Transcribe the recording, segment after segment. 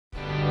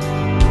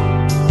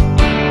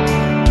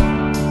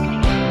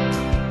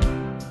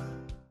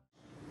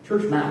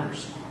Church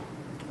matters.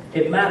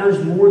 It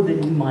matters more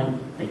than you might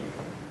think.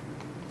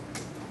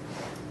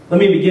 Let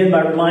me begin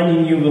by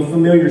reminding you of a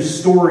familiar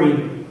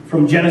story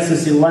from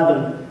Genesis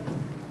 11.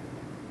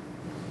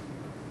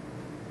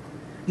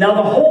 Now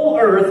the whole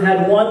earth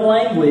had one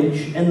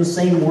language and the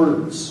same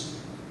words.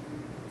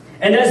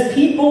 And as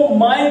people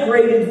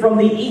migrated from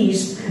the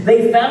east,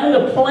 they found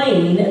a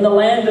plain in the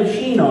land of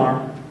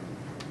Shinar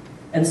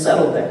and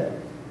settled there.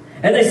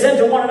 And they said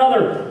to one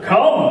another,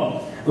 "Come,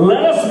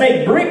 let us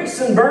make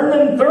bricks and burn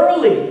them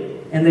thoroughly."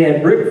 And they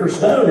had brick for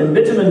stone and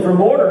bitumen for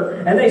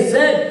mortar. And they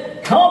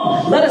said,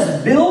 "Come, let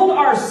us build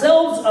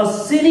ourselves a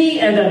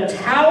city and a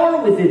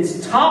tower with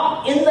its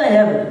top in the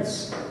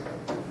heavens.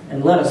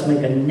 And let us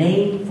make a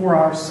name for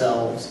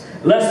ourselves,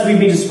 lest we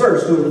be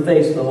dispersed over the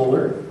face of the whole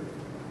earth."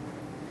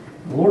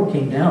 The Lord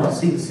came down to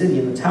see the city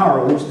and the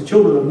tower which the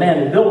children of man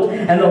had built.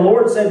 And the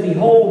Lord said,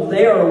 "Behold,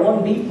 they are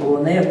one people,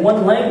 and they have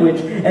one language.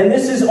 And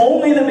this is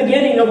only the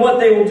beginning of what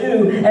they will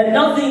do. And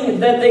nothing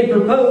that they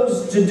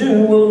propose to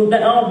do will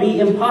now be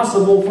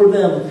impossible for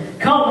them.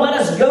 Come, let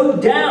us go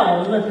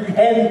down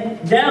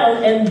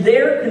and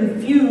there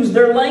confuse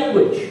their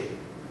language,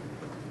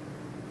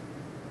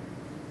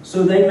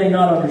 so they may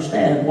not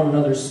understand one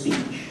another's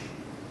speech."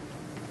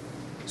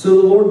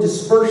 So the Lord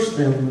dispersed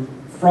them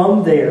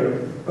from there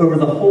over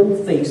the whole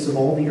face of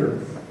all the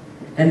earth,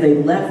 and they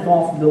left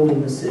off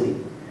building the city.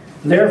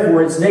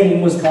 Therefore its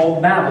name was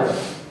called Babel,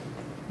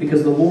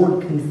 because the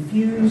Lord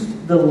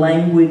confused the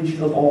language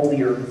of all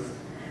the earth.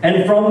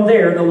 And from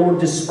there the Lord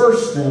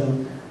dispersed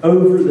them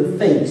over the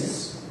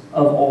face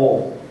of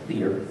all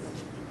the earth.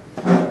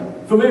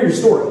 Familiar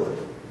story.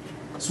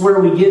 It's where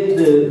we get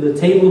the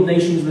table of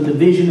nations, the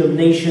division of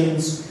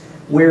nations,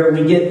 where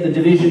we get the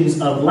divisions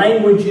of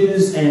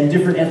languages and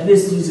different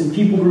ethnicities and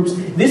people groups.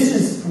 This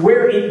is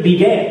where it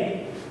began.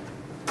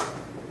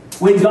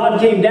 When God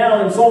came down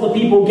and saw the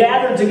people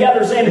gathered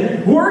together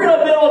saying, "We're going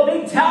to build a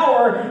big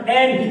tower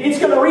and it's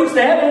going to reach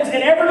the heavens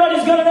and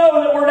everybody's going to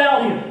know that we're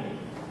down here."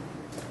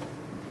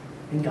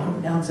 And God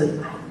went down and said,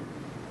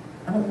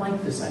 I don't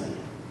like this idea.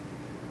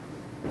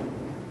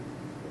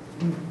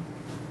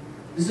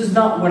 This is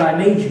not what I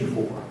made you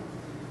for.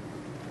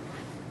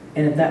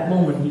 And at that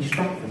moment he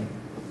struck them.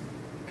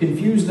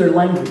 Confused their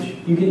language.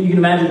 You can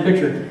imagine the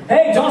picture.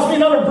 "Hey, toss me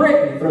another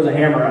brick." He throws a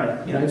hammer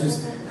at it. It's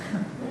just,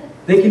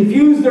 they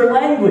confused their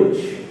language.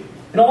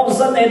 And all of a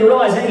sudden they had to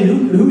realize, hey,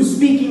 who's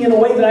speaking in a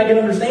way that I can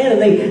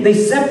understand? And they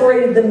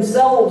separated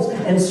themselves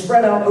and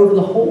spread out over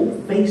the whole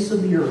face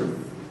of the earth.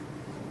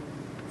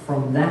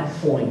 From that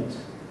point,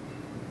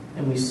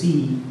 and we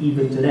see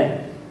even today,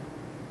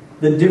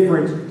 the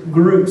different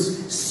groups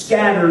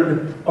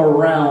scattered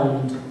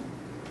around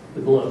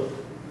the globe.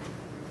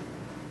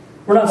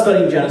 We're not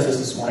studying Genesis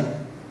this morning.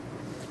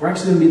 We're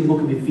actually going to be in the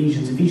book of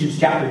Ephesians, Ephesians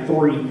chapter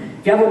 3.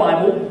 If you have a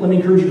Bible, let me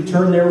encourage you to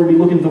turn there. We'll be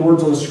looking at the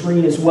words on the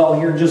screen as well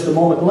here in just a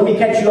moment. But let me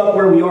catch you up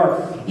where we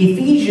are.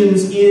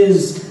 Ephesians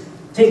is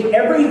take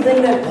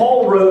everything that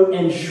Paul wrote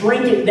and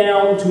shrink it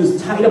down to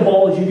as tight a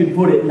ball as you could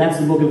put it, and that's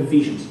the book of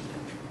Ephesians.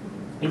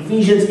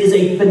 Ephesians is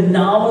a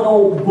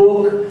phenomenal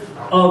book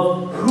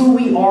of who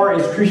we are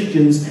as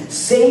Christians,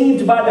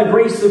 saved by the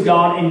grace of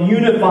God and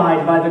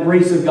unified by the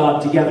grace of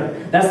God together.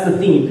 That's the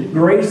theme.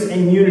 Grace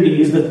and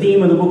unity is the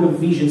theme of the book of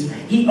Ephesians.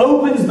 He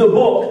opens the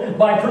book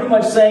by pretty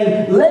much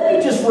saying, "Let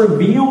me just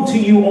reveal to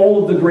you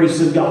all of the grace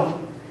of God."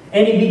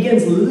 And he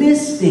begins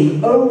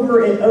listing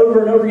over and over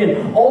and over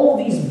again all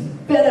of these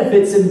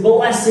benefits and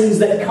blessings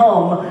that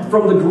come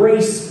from the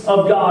grace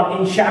of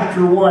God in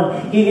chapter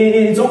 1.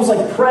 It's almost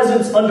like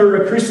presents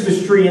under a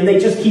Christmas tree, and they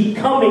just keep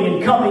coming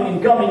and coming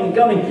and coming and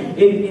coming.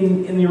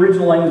 In the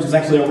original language, it's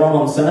actually a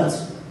run-on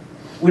sentence.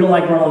 We don't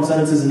like run-on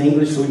sentences in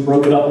English, so we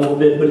broke it up a little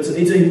bit. But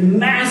it's a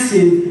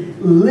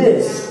massive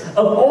list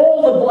of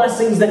all the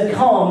blessings that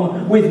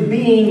come with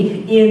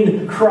being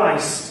in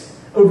Christ,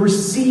 of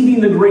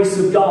receiving the grace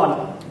of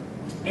God.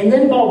 And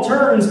then Paul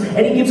turns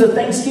and he gives a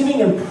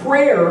thanksgiving and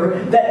prayer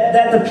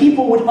that the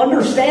people would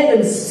understand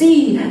and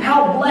see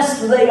how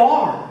blessed they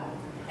are.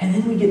 And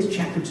then we get to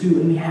chapter 2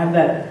 and we have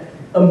that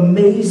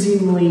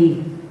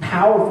amazingly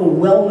powerful,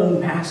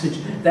 well-known passage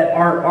that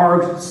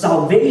our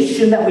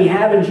salvation that we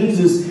have in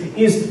Jesus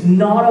is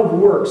not of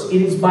works.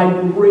 It is by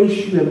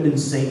grace you have been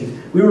saved.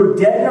 We were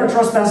dead in our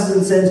trespasses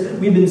and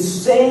sins. We've been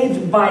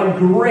saved by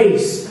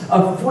grace,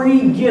 a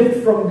free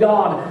gift from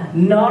God,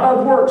 not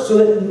of works, so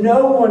that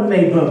no one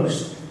may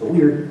boast. But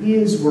we are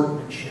His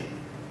workmanship,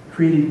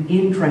 created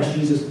in Christ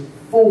Jesus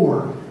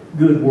for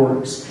good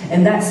works.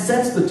 And that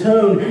sets the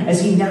tone as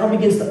he now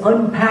begins to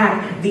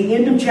unpack the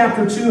end of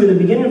chapter 2 and the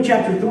beginning of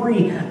chapter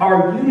 3,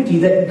 our unity,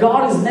 that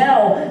God has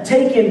now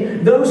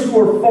taken those who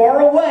are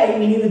far away,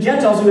 meaning the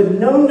Gentiles who had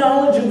no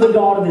knowledge of the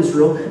God of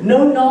Israel,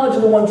 no knowledge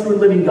of the one true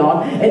and living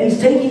God, and he's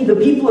taking the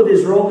people of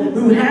Israel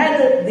who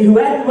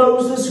had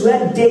Moses, who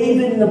had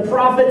David and the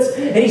prophets,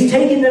 and he's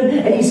taken them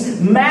and he's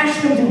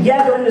mashed them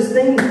together in this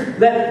thing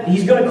that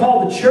he's going to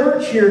call the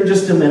church here in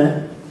just a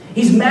minute.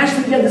 He's mashed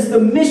them together. This is the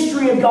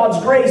mystery of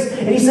God's grace.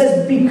 And he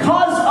says,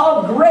 because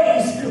of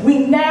grace, we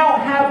now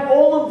have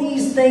all of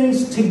these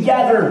things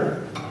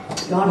together.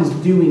 God is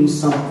doing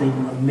something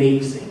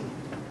amazing.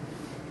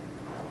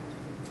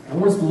 I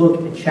want us to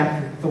look at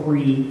chapter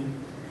 3.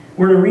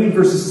 We're going to read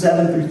verses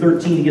 7 through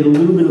 13 to get a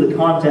little bit of the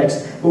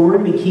context, but we're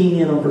going to be keying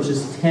in on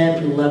verses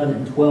 10, 11,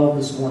 and 12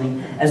 this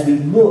morning as we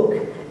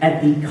look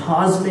at the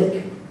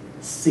cosmic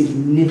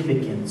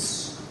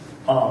significance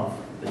of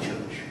the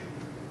church.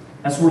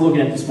 That's what we're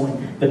looking at this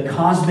morning. The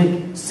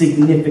cosmic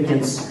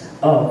significance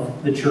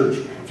of the church.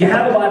 If you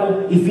have a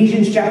Bible,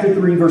 Ephesians chapter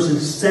 3,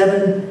 verses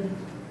 7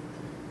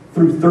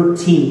 through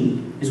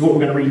 13 is what we're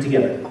going to read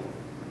together.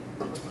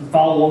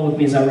 Follow along with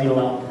me as I read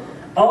aloud.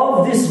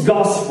 Of this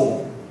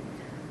gospel,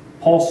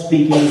 Paul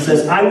speaking, he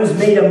says, I was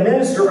made a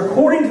minister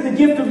according to the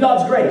gift of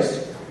God's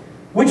grace,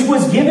 which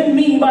was given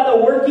me by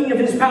the working of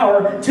His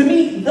power. To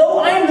me, though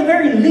I am the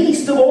very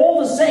least of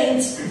all the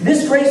saints,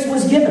 this grace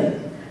was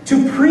given,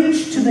 to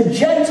preach to the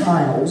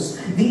Gentiles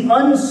the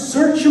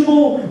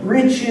unsearchable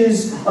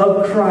riches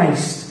of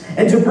Christ,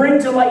 and to bring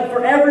to light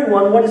for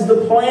everyone what is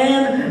the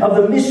plan of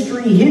the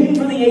mystery hidden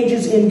for the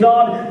ages in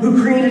God,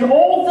 who created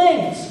all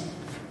things,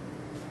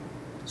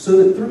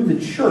 so that through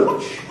the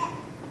church,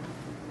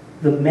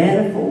 the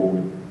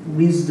manifold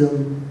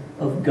wisdom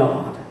of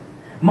God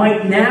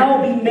might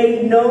now be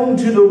made known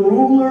to the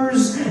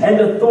rulers and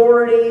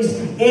authorities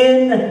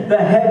in the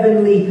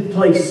heavenly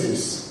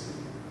places.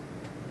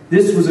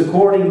 This was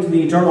according to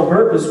the eternal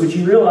purpose which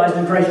He realized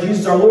in Christ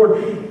Jesus our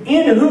Lord,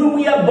 in whom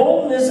we have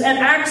boldness and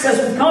access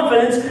with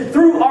confidence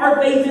through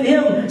our faith in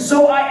Him.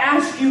 So I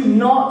ask you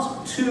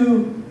not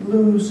to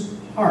lose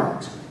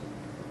heart.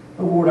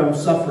 O Lord, I'm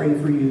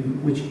suffering for you,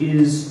 which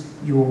is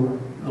your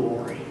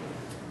glory.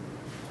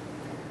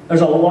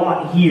 There's a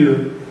lot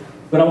here,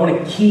 but I want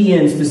to key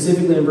in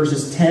specifically in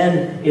verses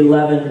 10,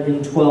 11,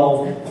 and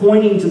 12,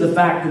 pointing to the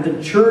fact that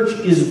the church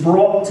is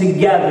brought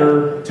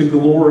together to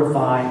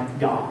glorify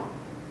God.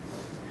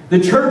 The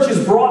church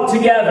is brought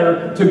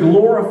together to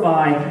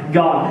glorify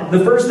God.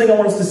 The first thing I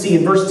want us to see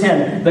in verse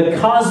 10, the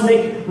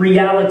cosmic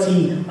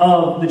reality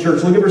of the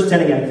church. Look at verse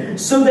 10 again.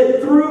 So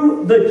that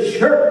through the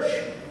church,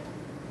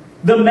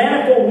 the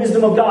manifold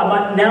wisdom of God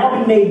might now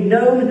be made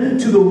known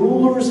to the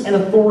rulers and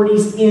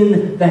authorities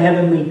in the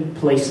heavenly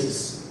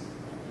places.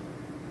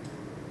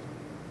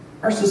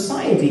 Our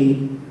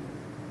society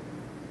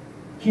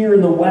here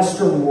in the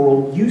Western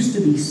world used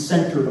to be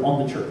centered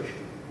on the church.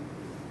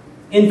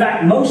 In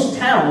fact, most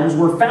towns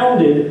were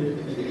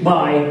founded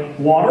by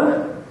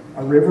water,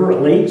 a river, a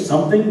lake,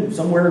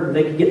 somewhere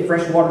they could get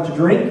fresh water to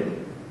drink,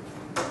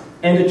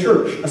 and a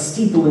church, a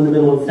steeple in the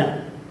middle of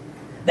town.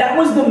 That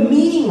was the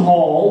meeting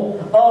hall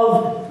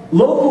of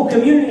local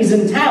communities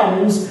and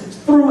towns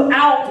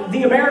throughout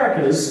the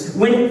Americas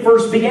when it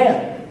first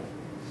began.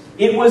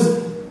 It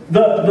was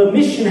the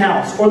mission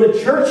house or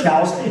the church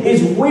house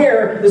is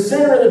where the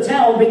center of the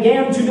town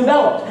began to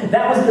develop.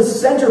 That was the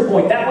center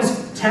point. That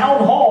was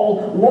town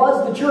hall,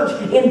 was the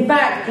church. In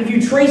fact, if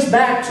you trace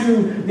back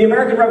to the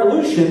American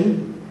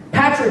Revolution,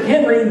 Patrick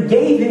Henry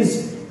gave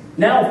his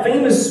now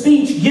famous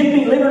speech, "Give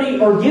me liberty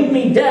or give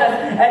me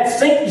death," at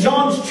St.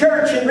 John's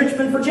Church in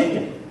Richmond,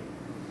 Virginia.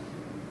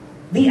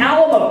 The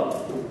Alamo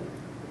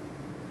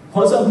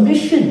was a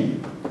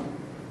mission.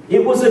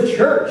 It was a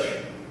church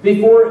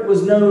before it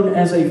was known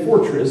as a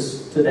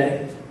fortress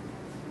today.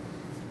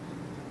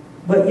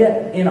 But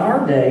yet, in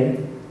our day,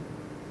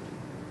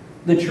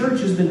 the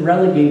church has been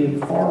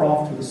relegated far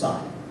off to the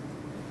side.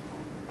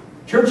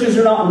 Churches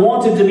are not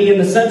wanted to be in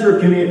the center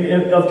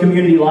of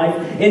community life.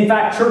 In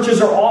fact, churches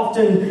are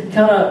often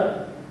kind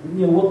of,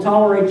 we'll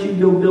tolerate you,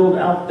 go build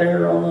out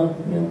there on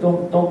a,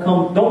 don't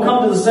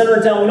come to the center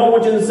of town. We don't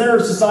want you in the center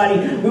of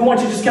society. We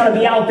want you to just kind of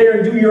be out there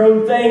and do your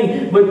own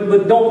thing,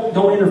 but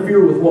don't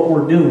interfere with what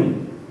we're doing.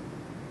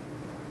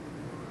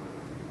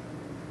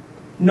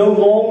 No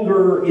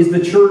longer is the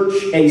church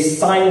a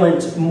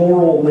silent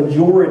moral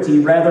majority,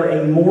 rather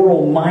a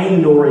moral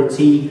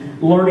minority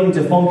learning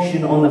to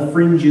function on the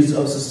fringes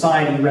of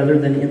society rather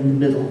than in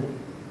the middle.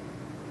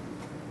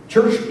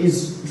 Church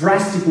is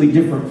drastically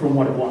different from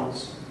what it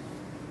was.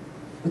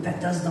 But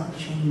that does not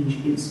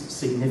change its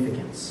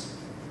significance.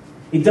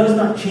 It does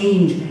not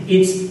change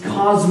its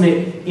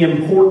cosmic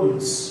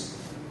importance.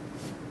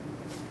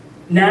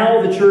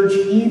 Now the church,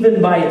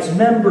 even by its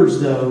members,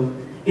 though,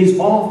 is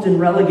often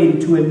relegated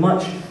to a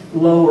much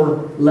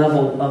lower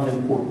level of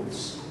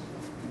importance.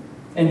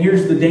 And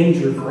here's the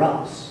danger for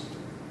us.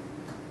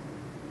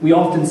 We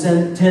often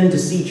tend to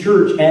see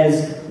church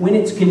as, when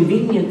it's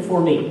convenient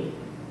for me,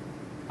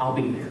 I'll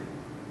be there.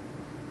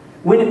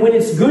 When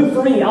it's good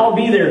for me, I'll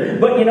be there.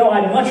 But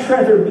I'd much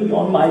rather be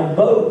on my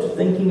boat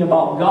thinking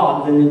about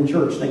God than in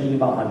church thinking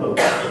about my boat.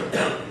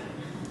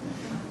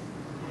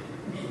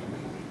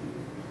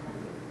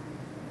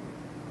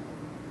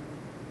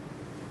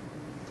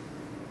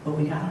 But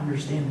we got to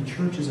understand the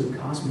church is of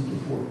cosmic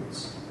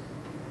importance.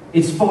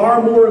 It's far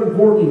more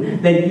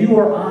important than you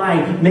or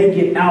I make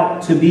it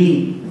out to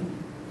be.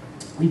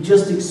 We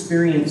just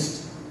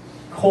experienced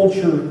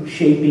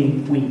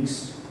culture-shaping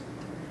weeks.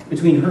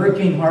 Between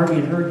Hurricane Harvey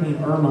and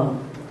Hurricane Irma,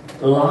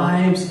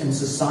 lives and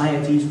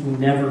societies will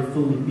never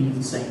fully be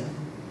the same.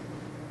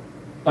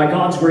 By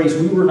God's grace,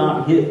 we were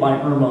not hit by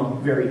Irma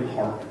very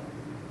hard.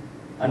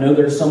 I know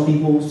there are some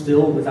people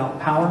still without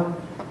power,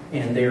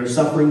 and they are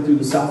suffering through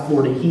the South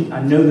Florida heat.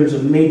 I know there's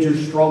a major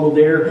struggle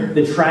there.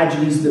 The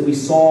tragedies that we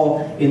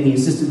saw in the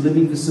assisted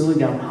living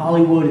facility down in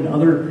Hollywood and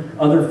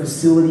other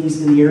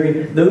facilities in the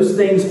area, those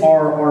things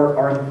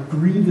are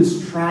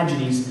grievous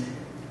tragedies.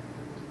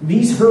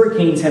 These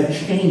hurricanes have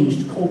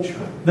changed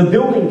culture. The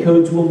building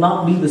codes will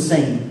not be the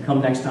same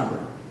come next time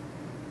around.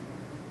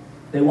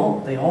 They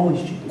won't. They always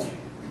change.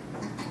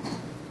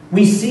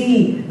 We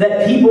see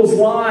that people's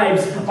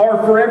lives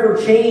are forever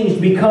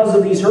changed because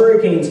of these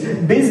hurricanes.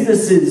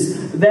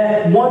 Businesses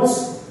that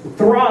once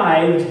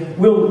thrived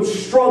will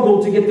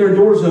struggle to get their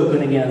doors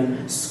open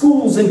again.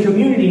 Schools and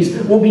communities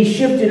will be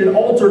shifted and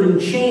altered and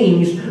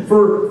changed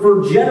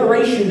for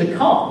generation to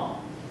come.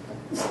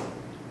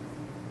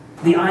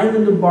 The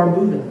island of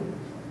Barbuda,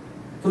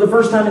 for the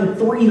first time in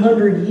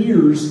 300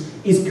 years,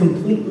 is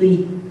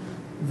completely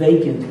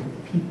vacant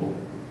of people,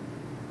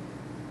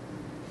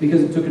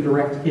 because it took a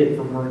direct hit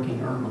from Hurricane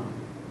Irma.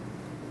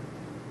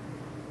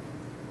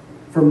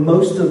 For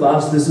most of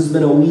us, this has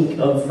been a week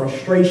of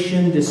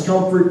frustration,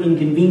 discomfort,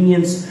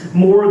 inconvenience,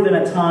 more than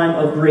a time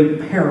of great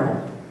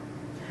peril.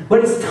 But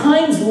it's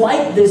times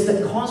like this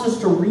that cause us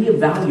to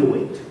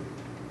reevaluate.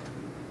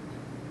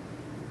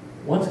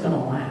 What's going to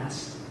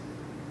last?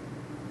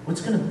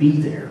 What's going to be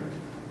there?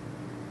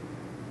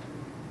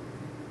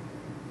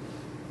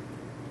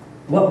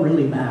 What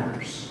really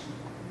matters?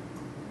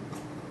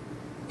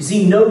 You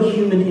see, no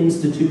human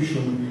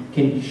institution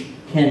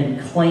can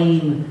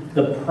claim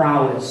the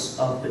prowess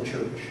of the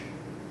church.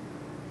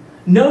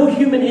 No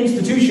human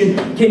institution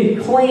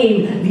can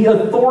claim the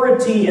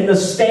authority and the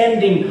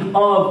standing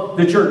of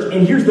the church.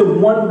 And here's the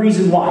one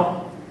reason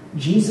why.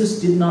 Jesus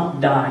did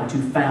not die to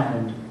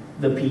found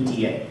the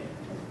PTA.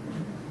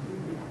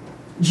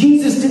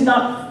 Jesus did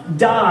not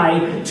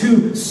die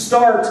to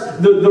start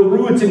the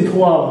Ruetan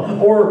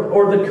Club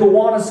or the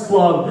Kiwanis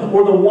Club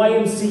or the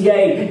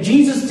YMCA.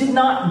 Jesus did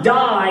not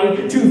die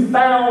to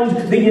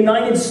found the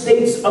United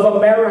States of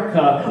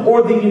America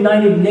or the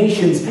United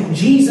Nations.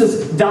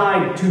 Jesus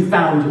died to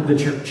found the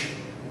church.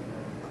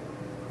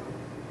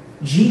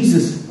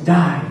 Jesus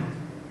died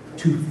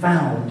to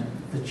found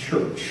the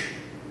church.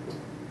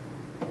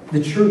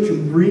 The church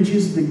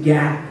bridges the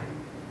gap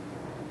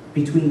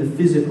between the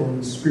physical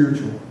and the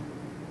spiritual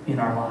in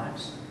our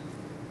lives.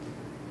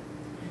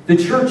 The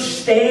church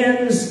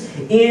stands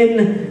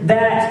in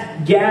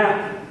that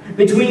gap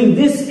between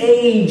this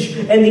age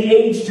and the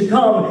age to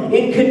come.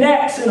 It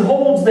connects and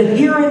holds the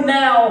here and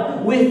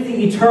now with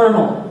the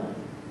eternal.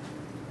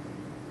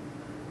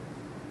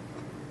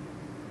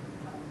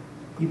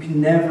 You can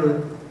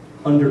never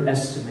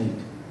underestimate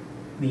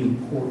the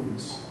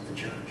importance of the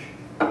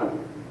church.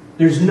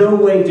 There's no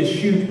way to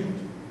shoot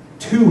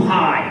too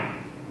high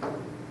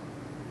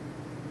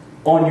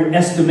on your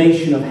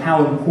estimation of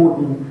how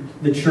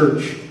important the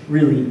church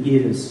really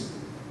is.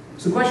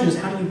 So the question is,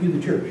 how do you view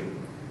the church?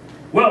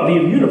 Well, the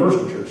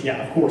universal church,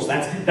 yeah, of course,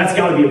 that's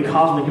got to be of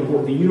cosmic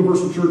importance. The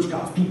universal church,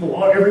 God's people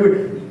are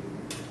everywhere.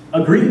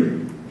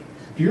 Agreed.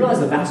 Do you realize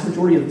the vast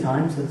majority of the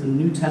times that the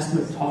New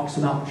Testament talks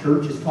about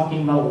church is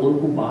talking about a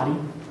local body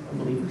of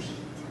believers?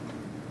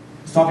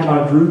 It's talking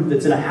about a group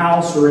that's in a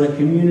house or in a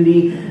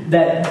community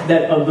that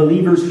of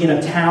believers in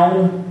a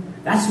town.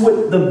 That's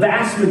what the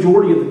vast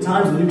majority of the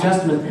times in the New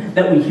Testament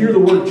that we hear the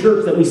word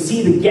church, that we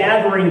see the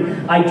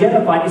gathering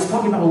identified, it's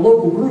talking about a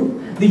local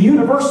group. The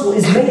universal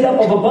is made up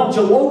of a bunch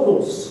of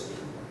locals.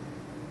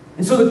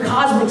 And so the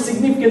cosmic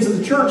significance of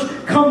the church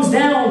comes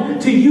down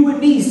to you and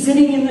me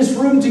sitting in this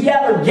room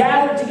together,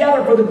 gathered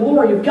together for the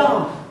glory of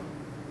God.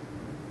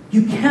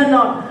 You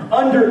cannot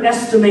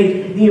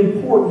underestimate the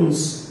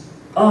importance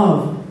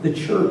of the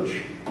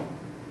church.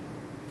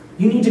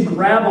 You need to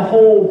grab a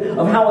hold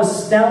of how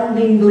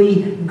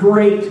astoundingly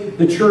great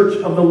the church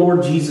of the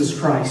Lord Jesus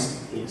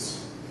Christ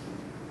is.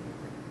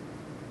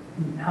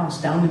 How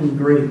astoundingly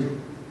great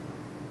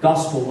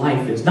gospel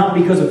life is. Not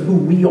because of who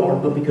we are,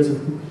 but because of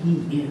who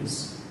He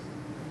is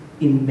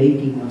in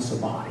making us a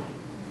body.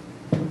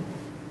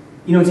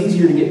 You know, it's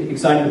easier to get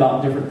excited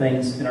about different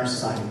things in our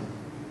society.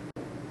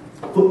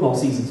 Football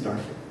season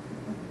started.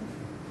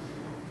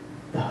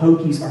 The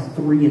Hokies are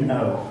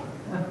 3-0.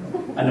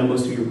 I know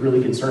most of you are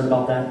really concerned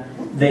about that.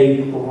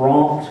 They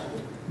romped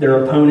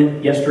their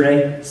opponent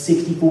yesterday,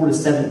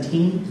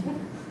 64-17.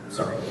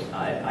 Sorry,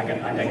 I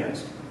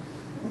digress.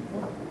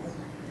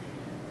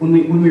 When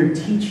we were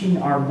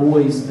teaching our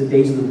boys the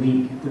days of the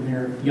week when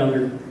they're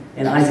younger,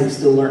 and Isaac's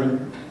still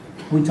learning,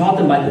 we taught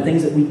them by the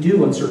things that we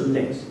do on certain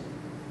days.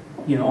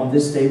 You know, on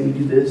this day we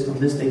do this, on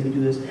this day we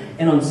do this.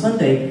 And on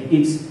Sunday,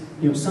 it's,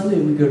 Sunday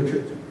we go to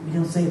church. We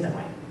don't say it that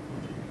way.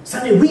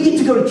 Sunday, we get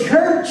to go to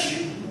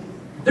church.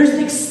 There's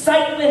an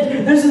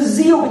excitement, there's a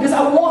zeal, because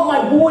I want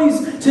my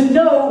boys to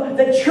know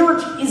that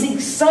church is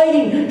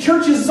exciting.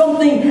 Church is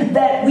something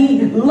that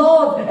we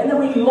love and that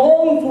we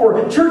long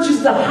for. Church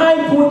is the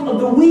high point of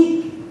the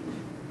week.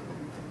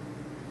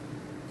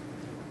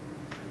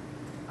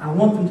 I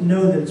want them to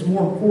know that it's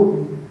more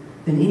important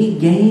than any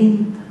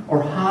game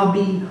or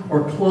hobby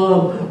or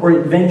club or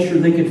adventure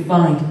they could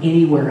find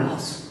anywhere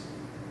else.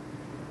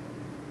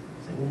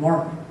 You say, well,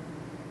 Mark,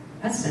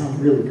 that sounds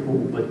really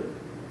cool, but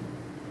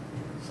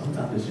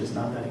sometimes it's just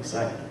not that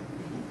exciting.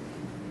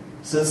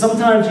 So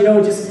sometimes,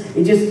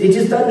 it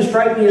just doesn't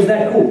strike me as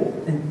that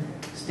cool. And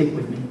stick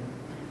with me.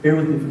 Bear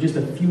with me for just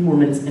a few more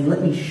minutes and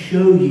let me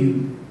show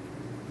you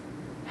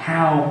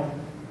how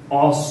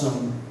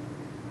awesome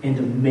and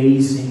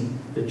amazing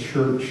the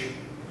church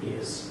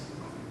is.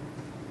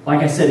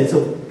 Like I said, it's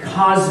of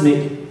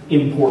cosmic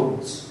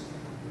importance.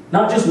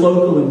 Not just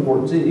local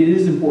importance. It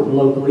is important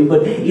locally,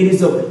 but it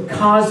is of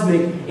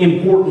cosmic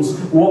importance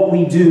what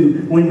we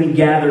do when we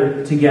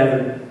gather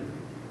together.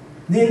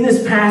 In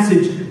this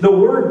passage, the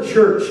word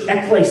church,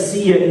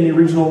 ecclesia in the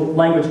original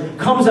language,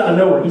 comes out of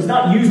nowhere. He's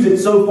not used it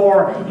so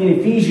far in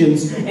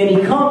Ephesians. And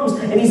he comes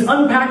and he's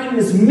unpacking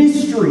this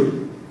mystery.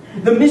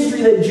 The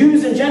mystery that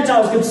Jews and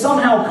Gentiles could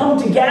somehow come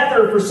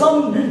together for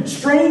some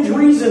strange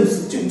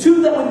reasons.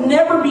 Two that would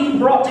never be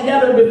brought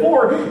together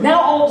before. Now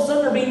all of a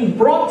sudden they're being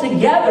brought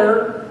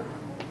together.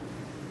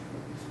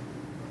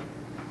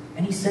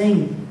 And he's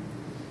saying,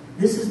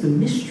 this is the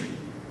mystery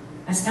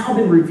that's now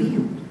been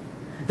revealed.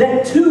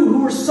 That two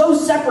who were so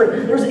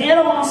separate, there was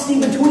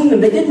animosity between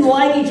them, they didn't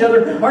like each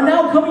other, are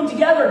now coming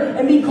together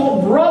and being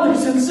called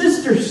brothers and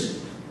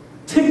sisters.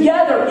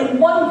 Together in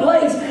one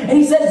place. And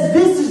he says,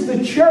 this is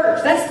the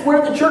church. That's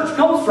where the church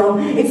comes from.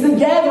 It's the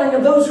gathering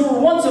of those who were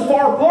once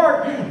afar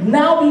apart,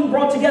 now being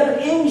brought together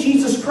in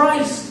Jesus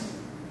Christ.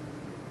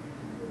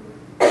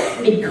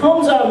 It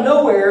comes out of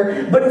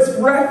nowhere, but it's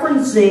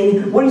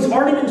referencing what he's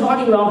already been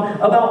talking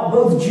about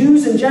both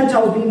Jews and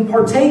Gentiles being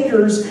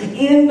partakers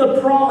in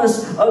the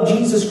promise of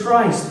Jesus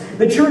Christ.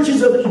 The church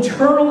is of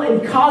eternal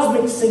and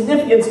cosmic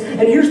significance.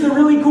 And here's the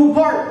really cool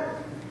part.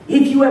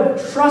 If you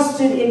have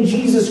trusted in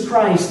Jesus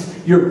Christ,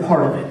 you're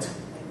part of it.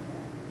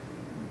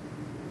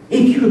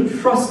 If you have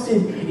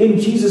trusted in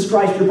Jesus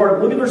Christ, you're part of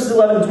it. Look at verses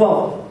 11 and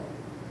 12.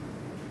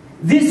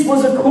 This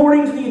was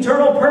according to the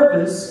eternal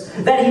purpose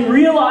that he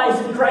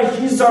realized in Christ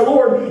Jesus our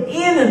Lord,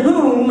 in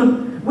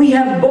whom we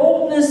have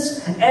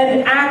boldness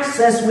and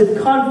access with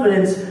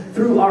confidence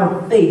through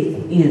our faith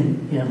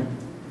in him.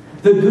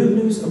 The good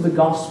news of the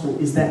gospel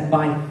is that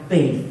by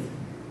faith,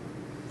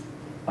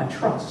 by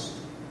trust,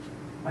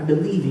 by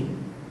believing,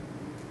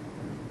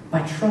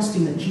 by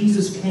trusting that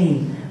Jesus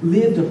came,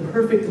 lived a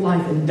perfect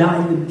life, and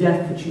died the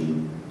death that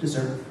you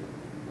deserve,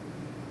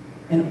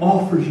 and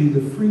offers you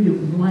the freedom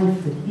and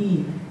life that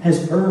he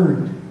has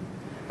earned.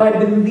 By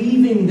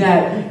believing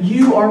that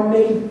you are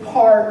made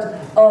part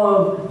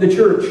of the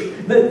church.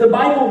 The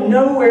Bible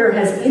nowhere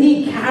has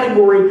any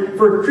category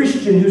for a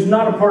Christian who's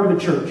not a part of a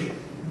church.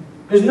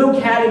 There's no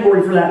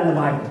category for that in the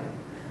Bible.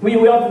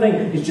 We often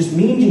think, it's just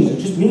me and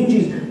Jesus, just me and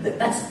Jesus.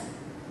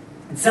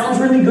 It sounds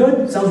really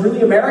good, it sounds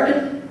really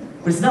American,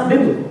 but it's not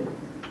biblical.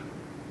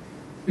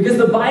 Because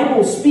the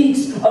Bible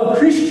speaks of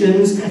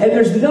Christians, and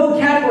there's no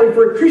category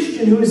for a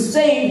Christian who is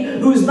saved,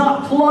 who is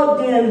not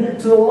plugged in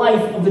to the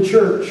life of the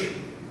church.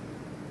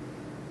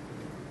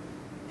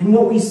 And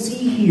what we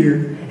see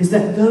here is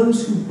that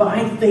those who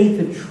by faith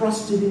have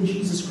trusted in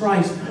Jesus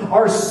Christ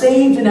are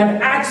saved and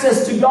have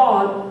access to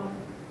God,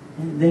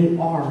 and they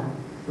are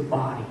the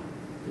body,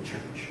 the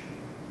church.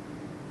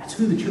 That's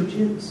who the church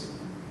is.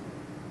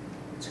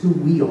 It's who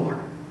we are.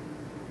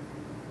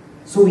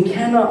 So we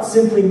cannot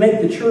simply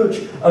make the church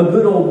a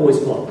good old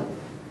boys club,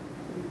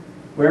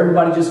 where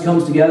everybody just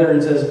comes together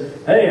and says,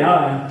 hey,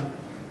 hi.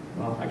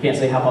 Well, I can't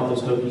say how about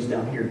those Hokies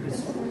down here,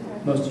 because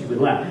most of you would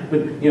laugh.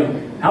 But,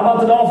 how about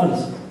the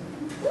Dolphins?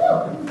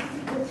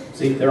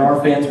 See, there are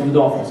fans from the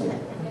Dolphins.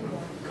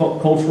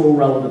 Cultural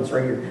relevance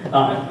right here.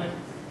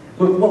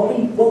 But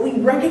what we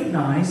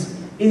recognize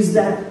is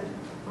that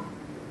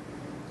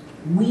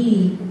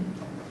we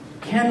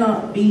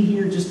cannot be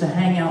here just to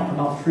hang out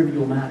about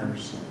trivial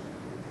matters.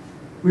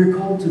 We're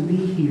called to be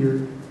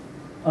here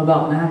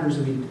about matters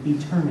of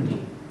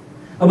eternity.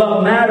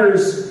 About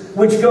matters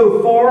which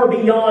go far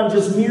beyond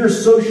just mere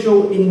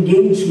social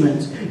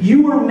engagement.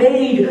 You were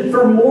made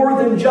for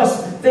more than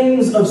just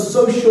things of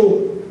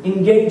social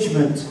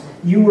engagement.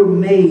 You were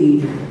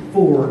made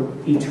for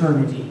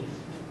eternity.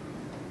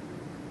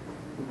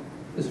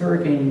 This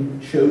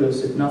hurricane showed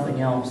us, if nothing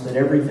else, that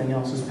everything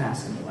else is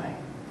passing away.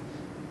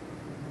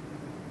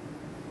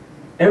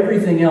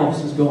 Everything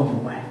else is going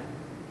away.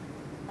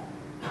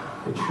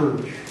 The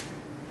church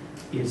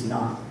is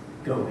not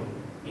going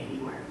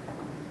anywhere.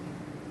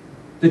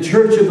 The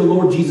church of the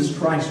Lord Jesus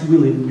Christ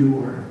will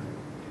endure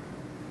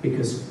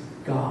because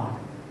God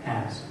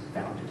has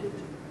founded it.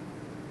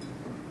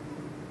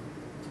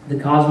 The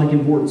cosmic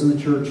importance of the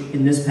church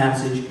in this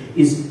passage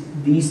is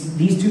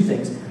these two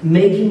things.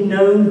 Making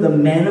known the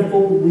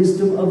manifold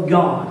wisdom of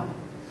God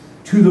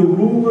to the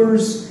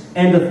rulers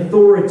and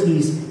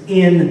authorities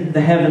in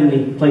the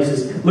heavenly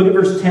places. Look at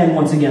verse 10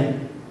 once again.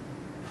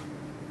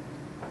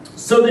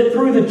 So that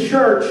through the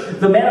church,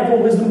 the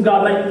manifold wisdom of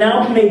God might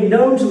now be made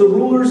known to the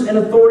rulers and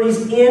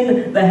authorities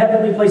in the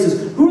heavenly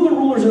places. Who are the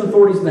rulers and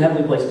authorities in the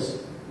heavenly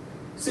places?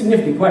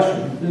 Significant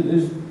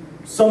question.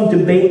 some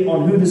debate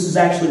on who this is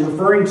actually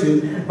referring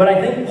to, but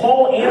I think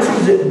Paul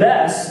answers it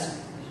best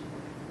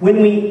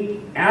when we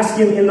ask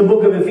him in the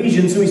book of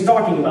Ephesians who he's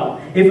talking about.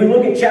 If we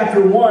look at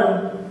chapter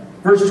 1,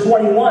 verse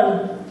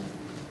 21,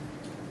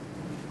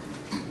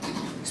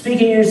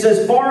 speaking here, it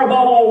says, "Far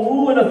above all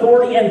rule and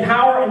authority and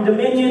power and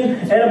dominion,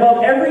 and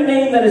above every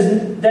name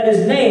that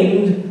is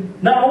named,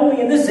 not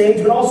only in this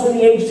age, but also in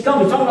the age to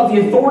come." He's talking about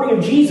the authority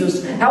of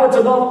Jesus, how it's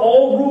above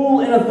all rule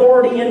and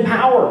authority and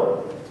power.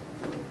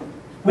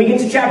 We get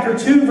to chapter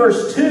 2,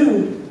 verse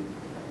 2,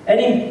 and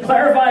he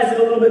clarifies it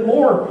a little bit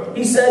more.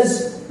 He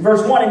says,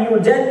 verse 1, "And you were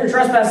dead in your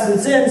trespasses and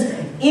sins,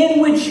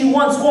 in which you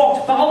once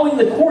walked, following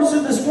the course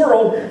of this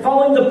world,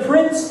 following the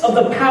prince of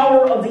the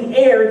power of the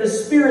air, the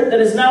spirit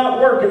that is now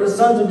at work in the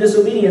sons of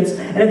disobedience."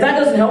 And if that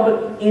doesn't help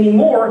it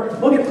anymore,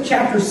 look at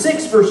chapter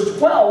 6, verse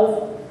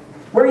 12,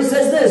 where he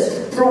says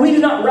this, "For we do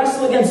not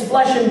wrestle against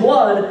flesh and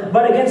blood,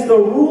 but against the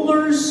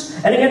rulers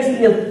and against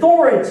the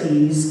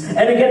authorities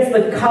and against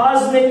the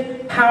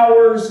cosmic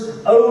powers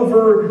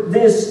over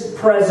this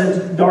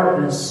present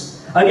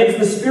darkness, against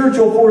the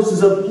spiritual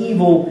forces of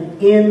evil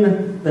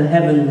in the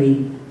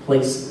heavenly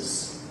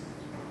places."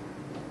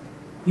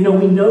 You know,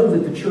 we know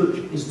that the church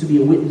is to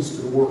be a witness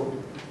to the world.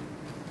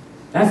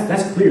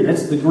 That's clear.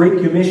 That's the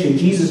Great Commission.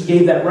 Jesus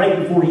gave that right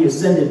before He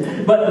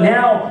ascended. But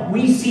now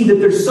we see that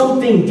there's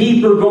something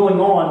deeper going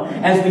on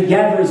as we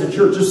gather as a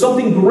church. There's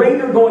something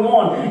greater going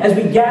on as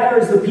we gather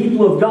as the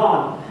people of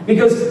God.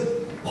 Because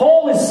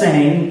Paul is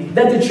saying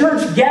that the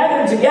church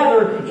gathered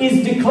together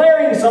is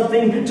declaring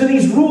something to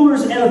these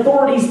rulers and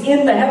authorities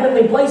in the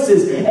heavenly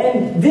places.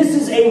 And this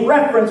is a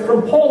reference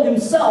from Paul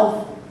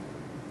himself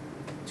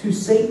to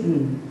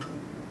Satan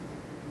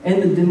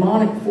and the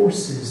demonic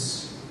forces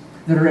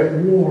that are at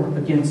war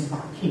against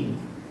our King.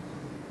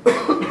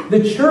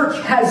 The church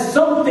has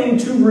something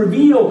to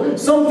reveal,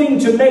 something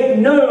to make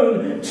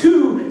known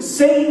to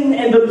Satan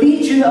and the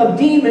legion of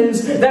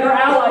demons that are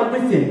allied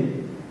with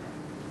him.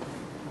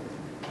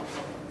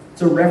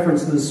 It's a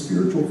reference to the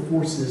spiritual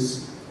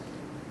forces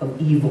of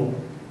evil.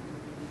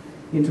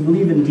 And to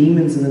believe in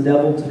demons and the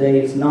devil today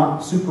is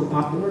not super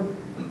popular.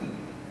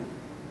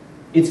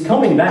 It's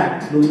coming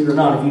back, believe it or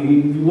not. If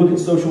you look at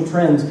social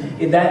trends,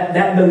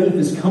 that belief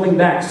is coming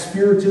back.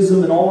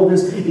 Spiritism and all of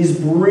this is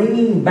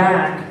bringing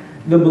back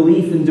the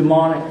belief in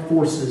demonic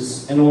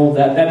forces and all of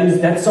that.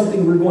 That's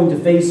something we're going to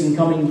face in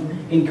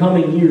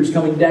coming years,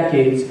 coming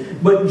decades.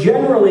 But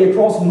generally,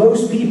 across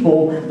most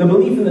people, the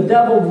belief in the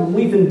devil, the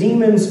belief in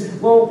demons,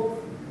 well,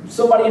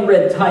 somebody in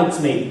red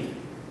tights maybe.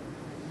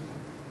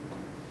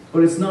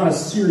 But it's not a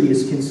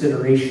serious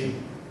consideration.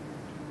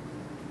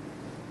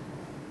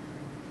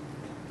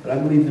 But I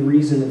believe the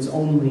reason it's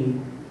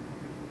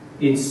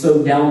so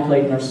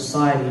downplayed in our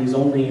society is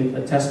only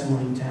a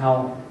testimony to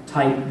how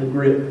tight the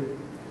grip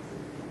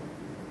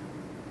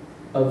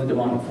of the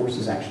demonic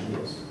forces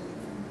actually is.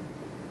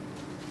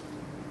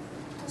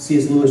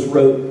 C.S. Lewis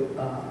wrote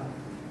a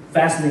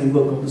fascinating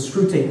book called The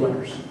Screwtape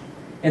Letters.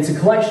 And it's a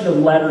collection of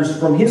letters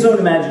from his own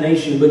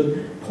imagination, but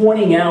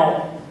pointing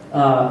out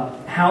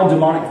how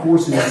demonic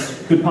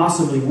forces could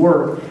possibly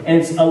work. And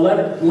it's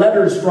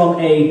letters from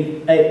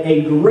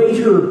a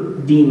greater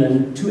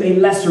demon to a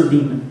lesser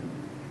demon.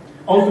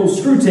 Uncle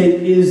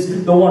Screwtape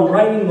is the one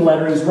writing the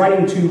letter. He's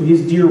writing to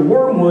his dear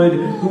Wormwood,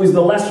 who is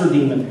the lesser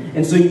demon.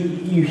 And so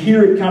you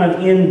hear it kind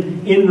of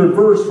in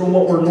reverse from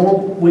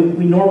what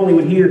we normally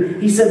would hear.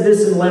 He said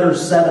this in letter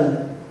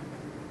 7.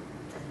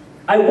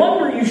 "I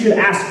wonder you should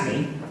ask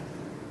me,"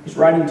 he's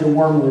writing to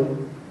Wormwood,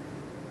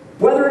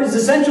 "whether it is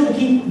essential to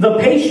keep the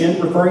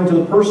patient," referring to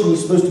the person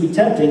he's supposed to be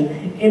tempting,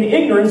 "in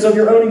ignorance of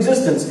your own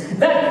existence.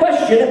 That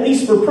question, at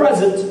least for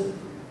present,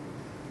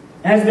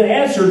 has been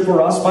answered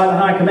for us by the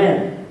high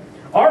command.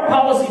 Our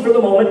policy for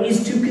the moment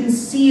is to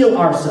conceal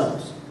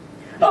ourselves.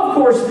 Of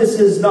course, this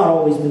has not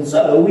always been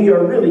so. We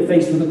are really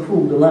faced with a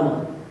cruel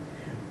dilemma.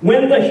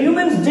 When the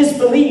humans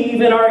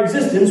disbelieve in our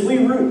existence, we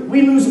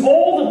lose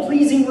all the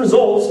pleasing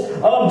results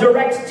of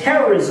direct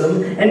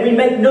terrorism, and we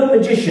make no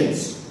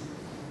magicians.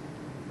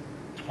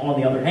 On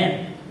the other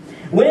hand,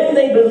 when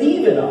they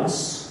believe in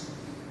us,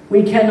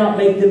 we cannot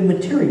make them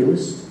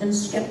materialists and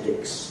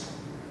skeptics.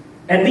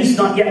 At least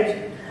not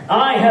yet.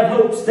 I have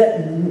hopes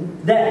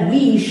that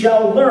we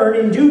shall learn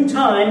in due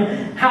time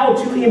how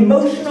to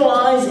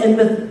emotionalize and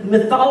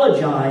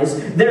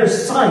mythologize their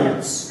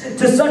science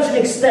to such an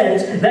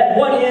extent that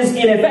what is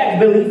in effect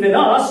belief in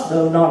us,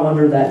 though not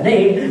under that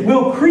name,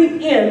 will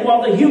creep in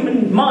while the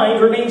human mind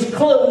remains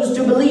closed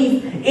to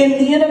belief in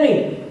the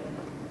enemy."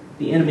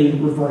 The enemy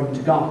referring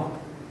to God.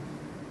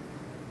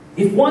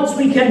 "If once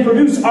we can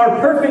produce our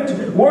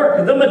perfect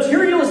work, the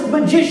materialist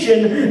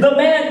magician, the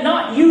man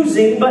not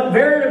using but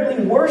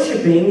veritably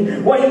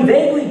worshipping what he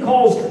vaguely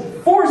calls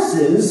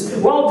forces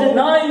while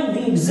denying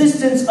the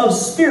existence of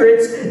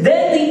spirits,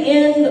 then the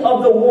end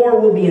of the war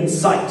will be in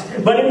sight.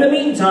 But in the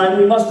meantime,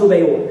 we must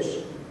obey orders.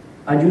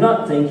 I do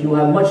not think you will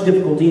have much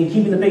difficulty in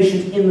keeping the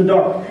patient in the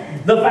dark.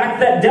 The fact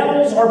that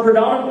devils are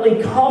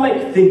predominantly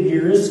comic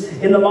figures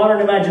in the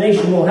modern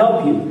imagination will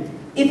help you.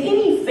 If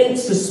any faint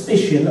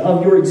suspicion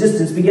of your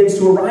existence begins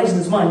to arise in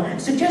his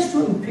mind, suggest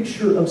to him a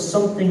picture of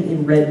something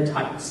in red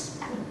tights.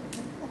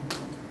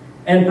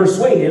 And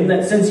persuade him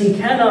that since he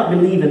cannot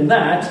believe in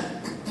that,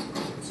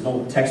 it's an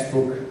old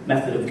textbook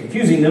method of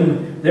confusing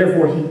them,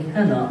 therefore he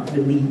cannot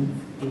believe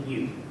in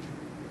you.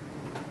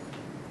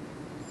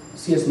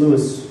 C.S.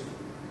 Lewis,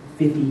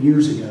 50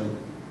 years ago,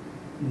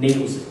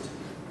 nails it.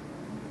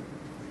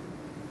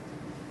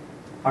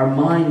 Our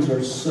minds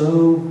are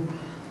so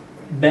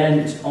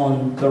bent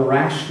on the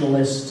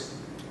rationalist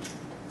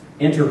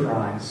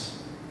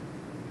enterprise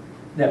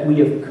that we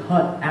have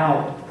cut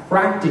out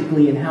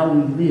practically in how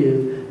we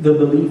live the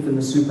belief in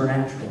the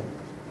supernatural.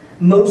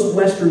 Most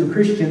Western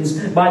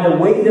Christians, by the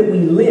way that we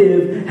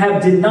live,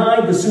 have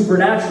denied the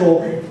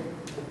supernatural,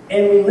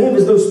 and we live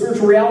as though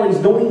spiritual realities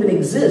don't even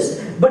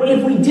exist. But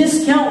if we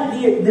discount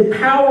the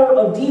power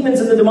of demons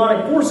and the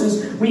demonic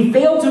forces, we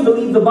fail to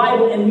believe the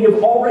Bible, and we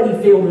have already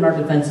failed in our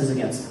defenses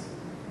against them.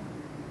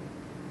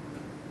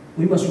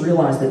 We must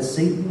realize that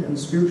Satan and the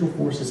spiritual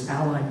forces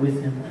allied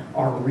with him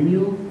are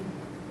real,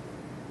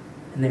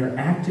 and they are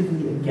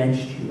actively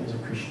against you as a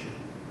Christian.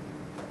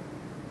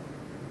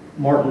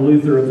 Martin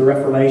Luther of the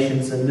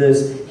Reformation said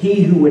this: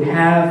 "He who would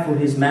have for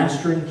his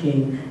master and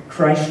king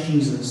Christ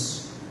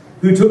Jesus,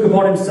 who took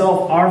upon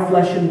himself our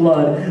flesh and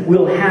blood,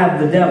 will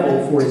have the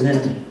devil for his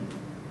enemy."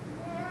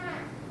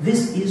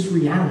 This is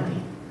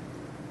reality.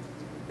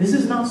 This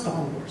is not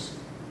Star Wars.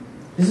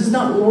 This is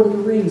not Lord of the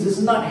Rings. This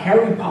is not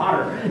Harry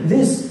Potter.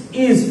 This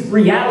is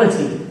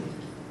reality.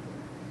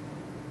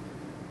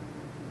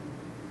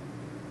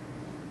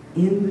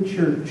 In the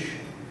church,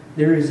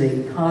 there is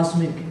a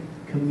cosmic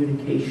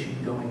communication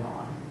going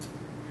on.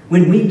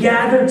 When we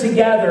gather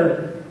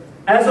together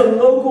as a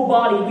local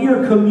body, we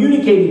are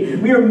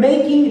communicating, we are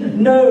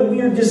making known,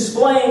 we are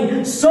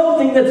displaying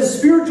something that the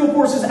spiritual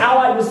forces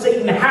allied with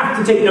Satan have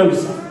to take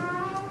notice of.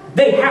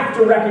 They have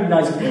to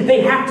recognize it.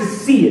 They have to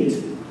see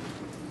it.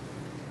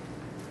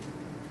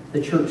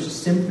 The church,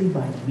 simply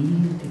by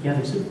meeting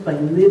together, simply by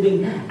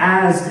living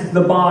as the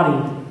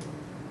body,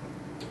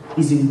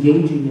 is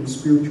engaging in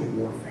spiritual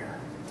warfare.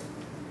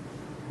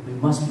 We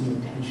must be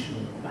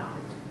intentional about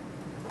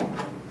it.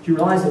 Do you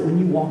realize that when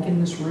you walk in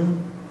this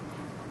room,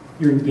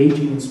 you're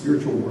engaging in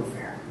spiritual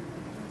warfare?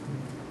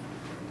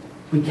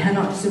 We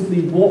cannot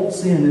simply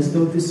waltz in as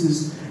though this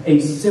is a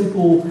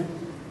simple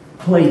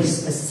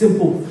place, a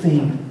simple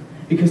thing,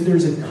 because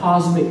there's a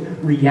cosmic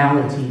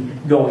reality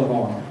going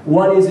on.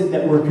 What is it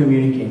that we're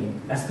communicating?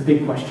 That's the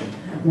big question.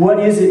 What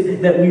is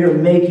it that we are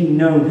making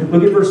known?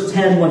 Look at verse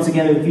 10 once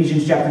again of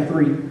Ephesians chapter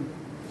 3.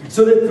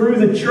 So that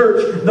through the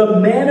church, the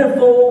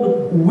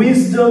manifold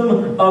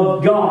wisdom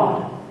of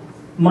God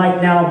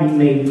might now be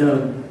made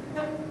known.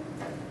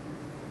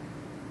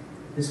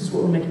 This is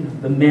what we're making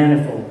known. The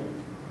manifold.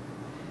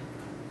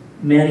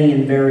 Many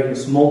and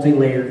various,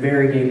 multi-layered,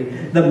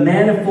 variegated. The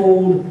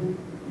manifold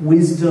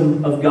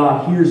wisdom of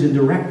God here is in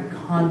direct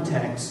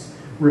context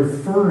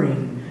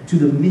referring to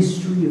the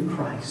mystery of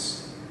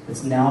Christ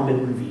that's now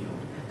been revealed.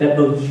 That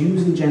both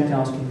Jews and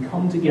Gentiles can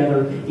come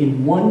together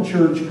in one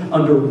church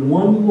under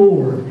one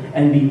Lord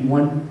and be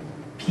one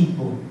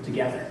people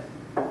together.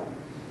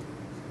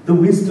 The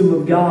wisdom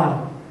of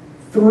God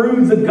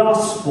through the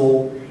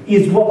gospel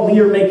is what we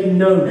are making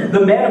known.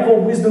 The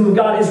manifold wisdom of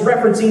God is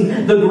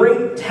referencing the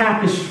great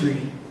tapestry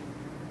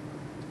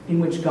in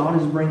which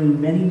God is bringing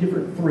many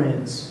different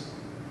threads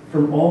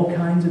from all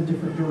kinds of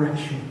different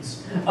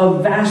directions, a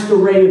vast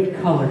array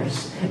of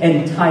colors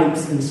and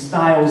types and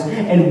styles,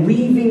 and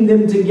weaving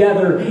them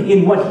together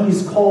in what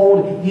He's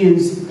called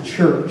His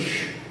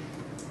church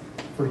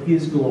for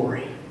His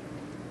glory,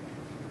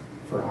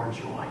 for our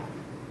joy.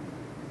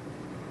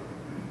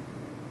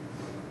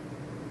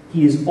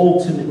 He is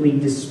ultimately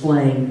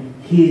displaying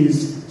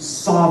His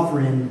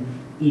sovereign,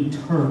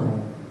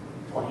 eternal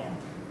plan.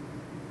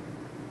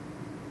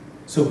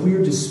 So if we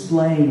are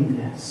displaying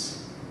this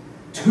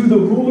to the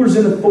rulers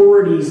and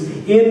authorities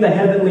in the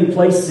heavenly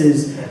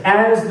places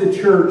as the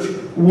church,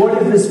 what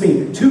does this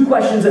mean? Two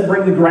questions that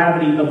bring the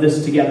gravity of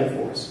this together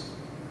for us.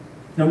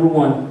 Number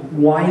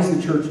one, why is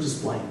the church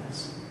displaying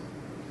this?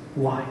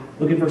 Why?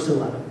 Look at verse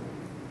 11.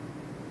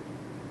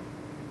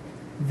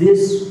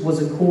 This was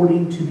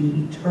according to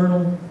the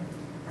eternal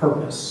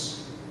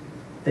purpose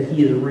that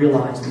He has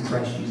realized in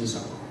Christ Jesus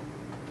our Lord.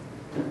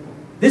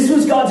 This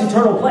was God's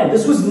eternal plan.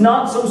 This was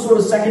not some sort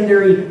of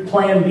secondary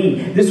plan B.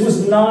 This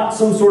was not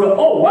some sort of,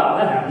 oh wow,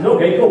 that happened.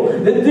 Okay, cool.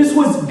 This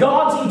was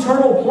God's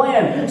eternal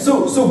plan.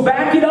 So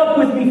back it up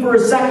with me for a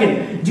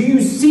second. Do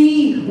you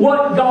see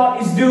what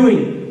God is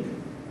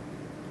doing?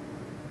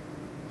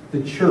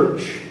 The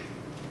church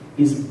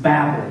is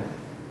Babel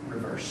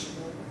reversed.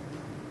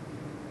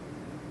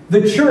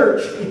 The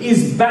church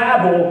is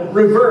Babel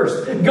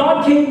reversed.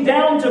 God came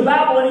down to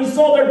Babel and He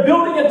saw they're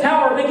building a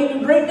tower, making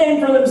a great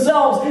name for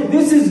themselves.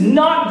 This is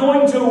not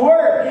going to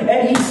work.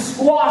 And He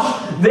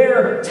squashed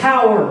their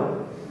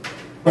tower.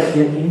 But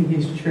yet in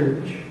His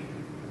church,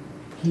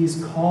 He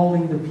is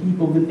calling the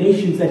people, the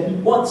nations that He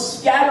once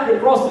scattered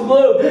across the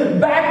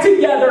globe, back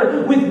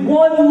together with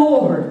one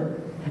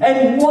Lord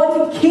and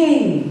one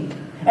King.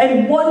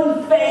 and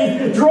one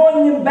faith,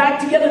 drawing them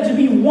back together to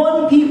be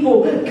one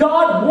people.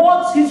 God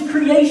wants His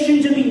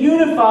creation to be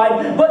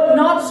unified, but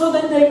not so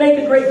that they make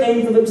a great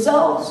name for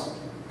themselves.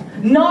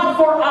 Not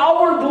for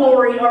our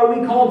glory are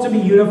we called to be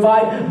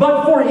unified,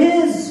 but for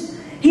His.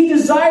 He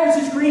desires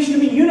His creation to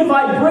be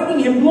unified,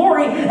 bringing Him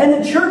glory, and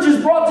the church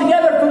is brought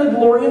together for the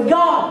glory of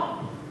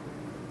God.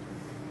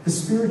 The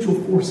spiritual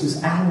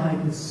forces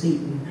allied with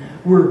Satan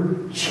were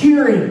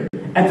cheering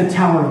at the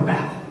Tower of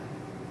Babel.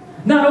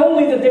 Not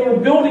only that they were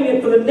building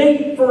it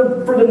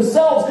for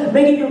themselves,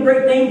 making a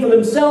great name for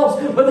themselves,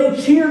 but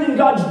they cheered in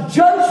God's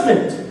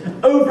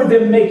judgment over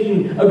them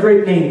making a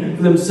great name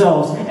for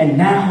themselves. And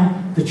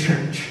now the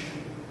church,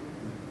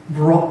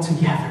 brought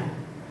together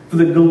for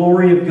the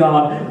glory of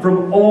God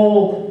from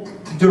all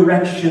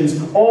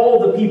directions,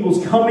 all the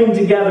peoples coming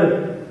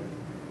together.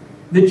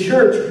 The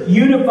church,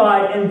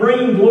 unified and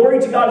bringing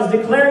glory to God, is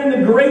declaring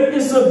the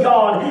greatness of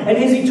God and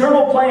His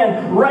eternal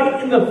plan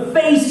right in the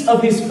face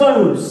of His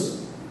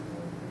foes.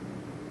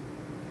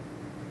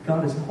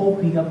 God is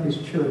holding up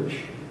His church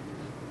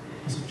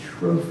as a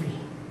trophy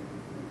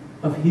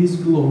of His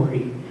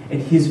glory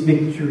and His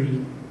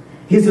victory,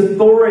 His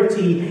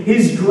authority,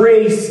 His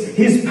grace,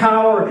 His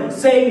power,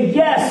 saying,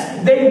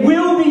 yes, they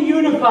will be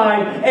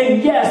unified,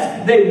 and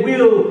yes, they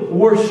will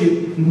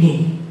worship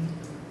me.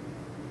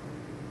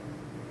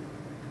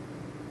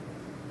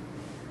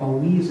 While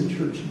we as a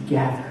church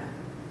gather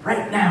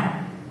right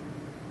now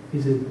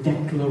is a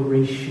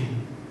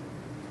declaration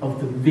of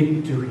the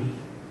victory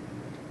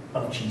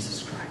of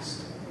Jesus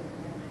Christ.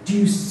 Do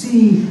you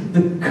see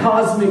the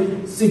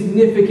cosmic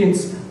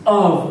significance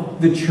of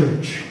the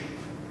church?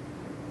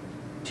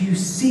 Do you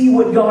see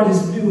what God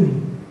is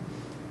doing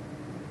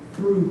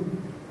through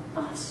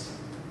us?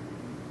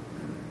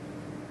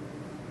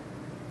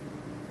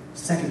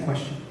 Second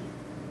question.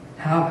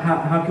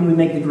 How can we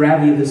make the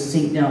gravity of this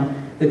sink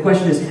down? The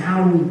question is,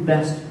 how do we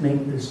best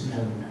make this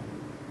known?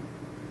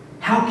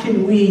 How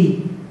can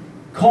we,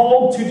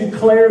 called to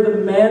declare the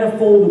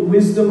manifold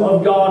wisdom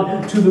of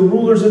God to the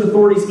rulers and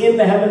authorities in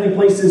the heavenly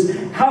places,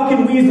 how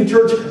can we as the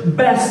church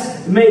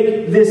best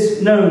make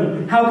this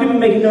known? How can we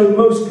make it known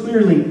most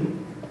clearly?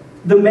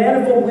 The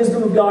manifold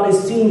wisdom of God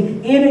is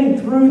seen in and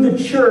through the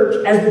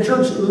church as the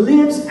church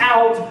lives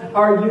out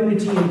our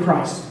unity in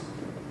Christ.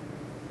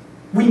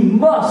 We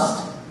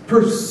must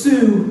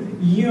pursue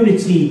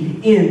unity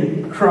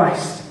in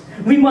Christ.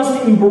 We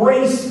must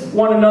embrace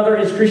one another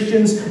as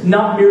Christians,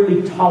 not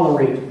merely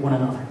tolerate one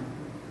another.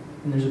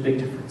 And there's a big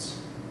difference.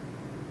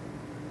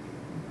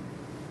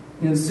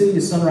 The city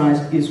of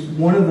Sunrise is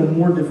one of the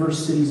more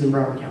diverse cities in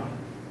Broward County.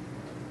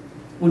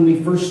 When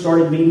we first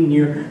started meeting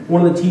here,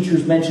 one of the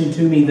teachers mentioned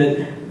to me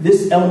that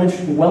this elementary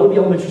school, Wellaby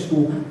Elementary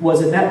School,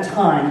 was at that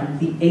time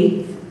the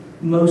 8th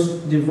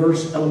most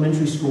diverse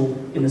elementary school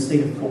in the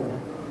state of Florida.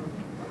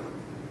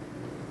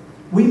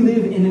 We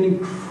live in an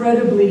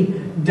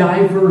incredibly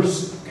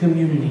diverse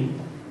community.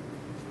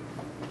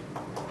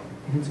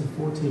 And it's a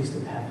foretaste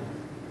of heaven.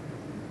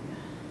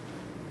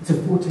 It's a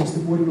foretaste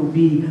of what it'll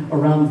be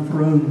around the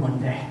throne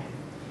one day.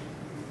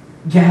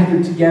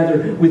 Gathered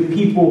together with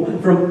people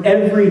from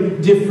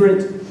every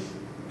different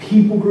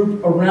people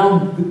group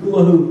around the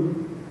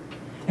globe.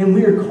 And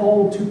we are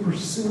called to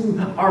pursue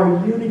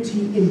our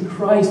unity in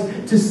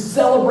Christ, to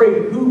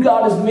celebrate who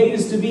God has made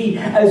us to be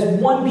as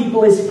one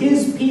people, as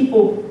His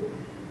people,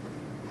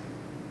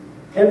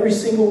 every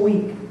single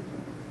week.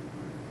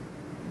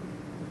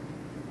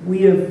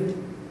 We have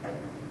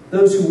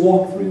those who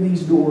walk through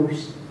these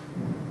doors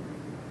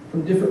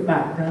from different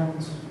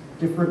backgrounds,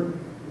 different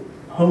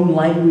home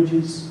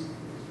languages.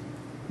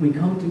 We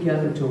come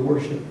together to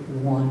worship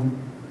one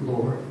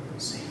Lord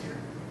and Savior.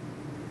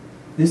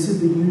 This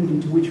is the unity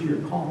to which we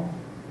are called.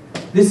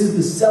 This is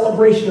the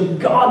celebration of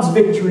God's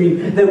victory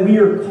that we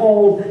are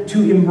called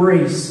to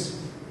embrace.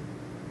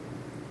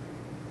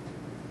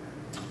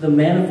 The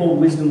manifold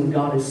wisdom of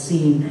God is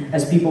seen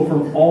as people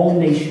from all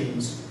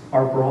nations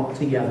are brought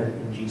together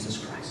in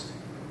Jesus Christ.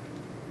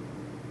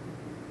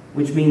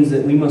 Which means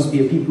that we must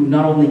be a people who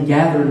not only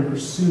gather and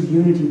pursue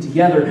unity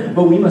together,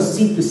 but we must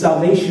seek the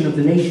salvation of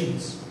the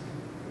nations.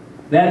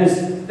 That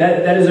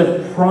is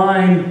a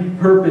prime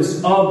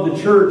purpose of the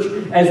church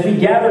as we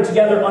gather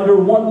together under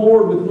one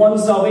Lord with one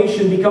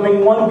salvation,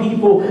 becoming one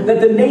people,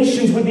 that the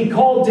nations would be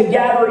called to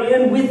gather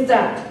in with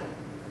that.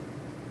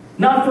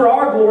 Not for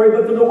our glory,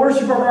 but for the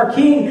worship of our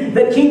King,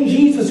 that King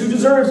Jesus, who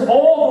deserves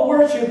all the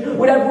worship,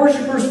 would have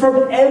worshipers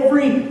from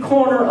every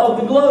corner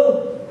of the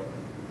globe.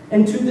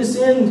 And to this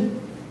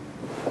end,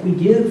 we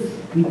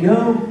give, we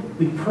go,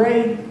 we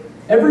pray.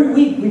 Every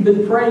week we've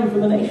been praying for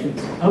the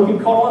nations. I hope you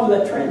call onto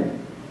that trend.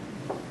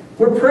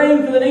 We're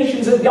praying for the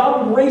nations that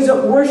God would raise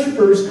up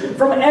worshipers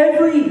from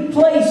every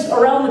place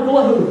around the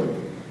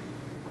globe.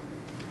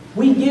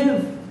 We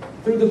give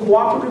through the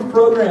cooperative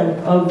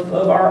program of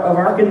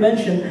our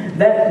convention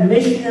that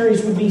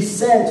missionaries would be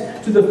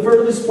sent to the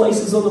furthest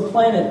places on the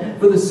planet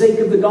for the sake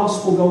of the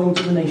gospel going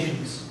to the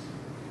nations.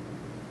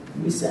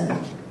 We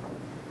sent.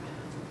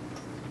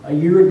 A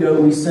year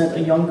ago, we sent a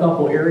young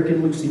couple, Eric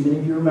and Lucy, many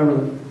of you remember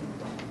them,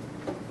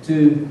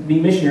 to be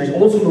missionaries.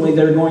 Ultimately,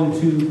 they're going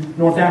to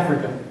North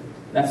Africa.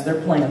 That's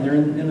their plan. They're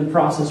in the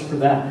process for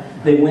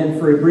that. They went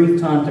for a brief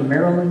time to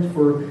Maryland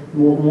for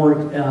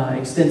more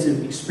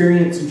extensive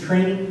experience and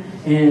training.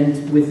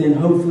 And within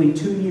hopefully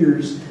 2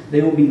 years,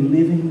 they will be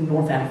living in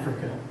North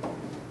Africa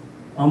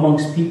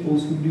amongst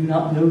peoples who do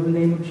not know the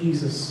name of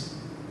Jesus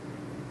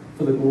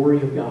for the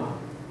glory of God.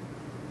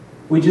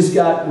 We just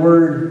got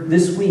word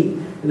this week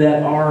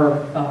that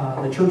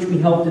the church we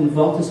helped in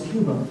Veltas,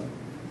 Cuba,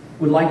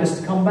 would like us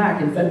to come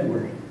back in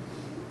February.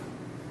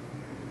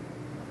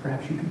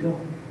 Perhaps you could go.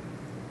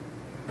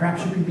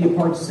 Perhaps you could be a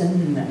part of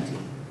sending that team.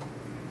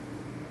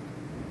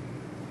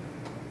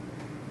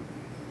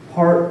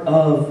 Part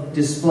of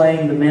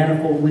displaying the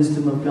manifold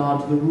wisdom of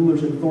God to the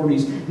rulers and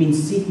authorities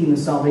means seeking the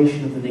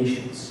salvation of the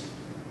nations.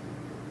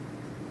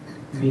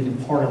 Being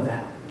a part of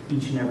that,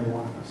 each and every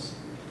one of us.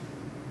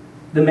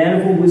 The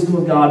manifold wisdom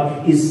of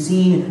God is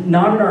seen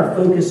not in our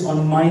focus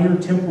on minor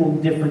temporal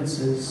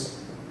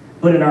differences,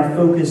 but in our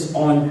focus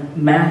on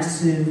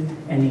massive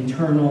and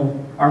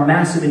eternal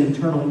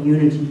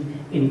unity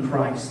in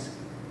Christ.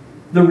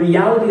 The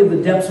reality of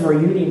the depths of our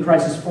unity in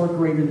Christ is far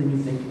greater than you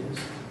think it is.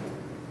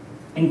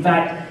 In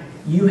fact,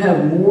 you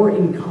have more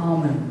in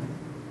common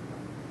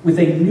with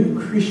a new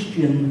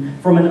Christian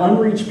from an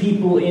unreached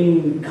people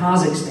in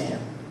Kazakhstan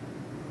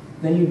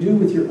than you do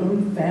with your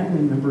own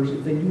family members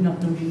if they do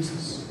not know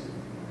Jesus.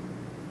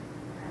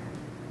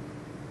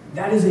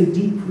 That is a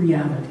deep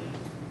reality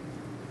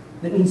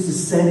that needs to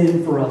set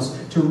in for us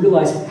to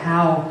realize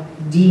how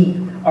deep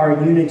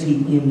our unity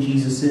in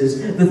Jesus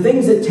is. The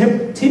things that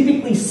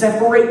typically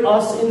separate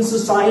us in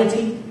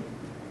society,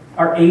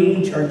 our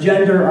age, our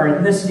gender, our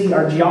ethnicity,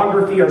 our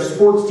geography, our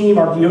sports team,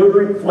 our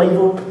deodorant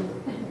flavor,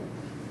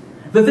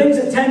 the things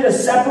that tend to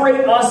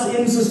separate us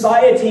in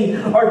society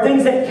are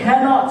things that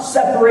cannot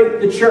separate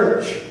the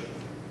church.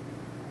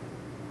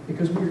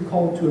 Because we are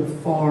called to a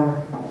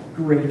far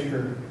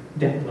greater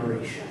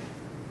declaration.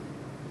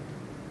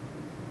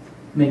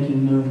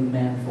 Making known the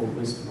manifold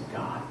wisdom of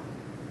God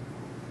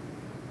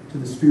to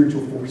the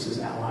spiritual forces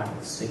allied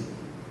with Satan,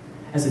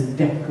 as a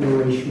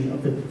declaration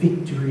of the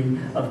victory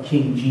of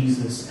King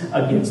Jesus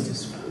against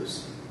his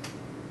foes.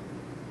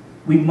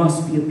 We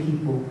must be a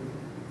people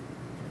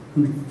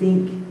who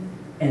think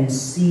and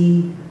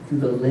see through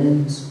the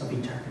lens of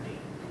eternity.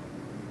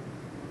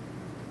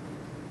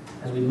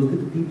 As we look at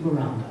the people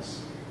around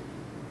us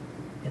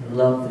and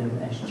love them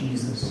as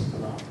Jesus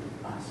loved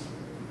us.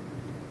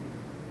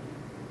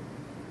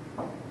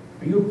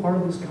 Are you a part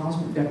of this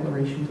cosmic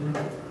declaration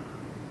today?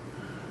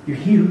 You're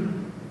here.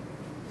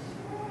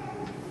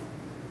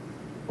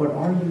 But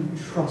are you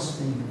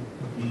trusting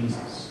in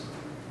Jesus?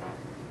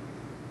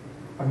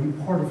 Are you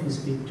part of his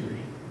victory?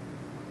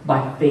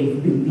 By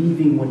faith,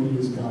 believing what he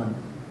has done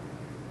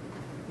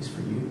is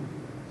for you.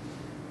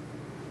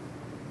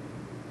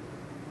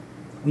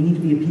 We need to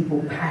be a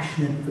people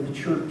passionate for the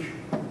church.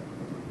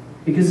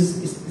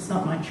 Because it's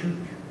not my church.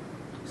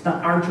 It's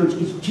not our church.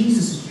 It's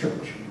Jesus'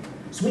 church.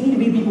 So we need to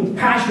be people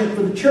passionate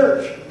for the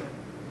church.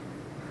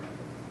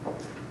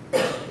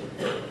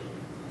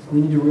 We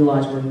need to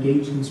realize we're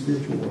engaged in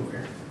spiritual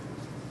warfare.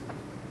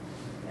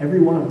 Every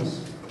one of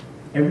us,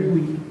 every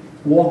week,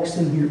 walks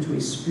in here to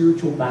a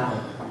spiritual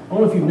battle. I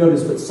don't know if you've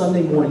noticed, but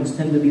Sunday mornings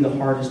tend to be the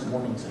hardest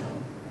mornings at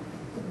home.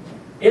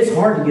 It's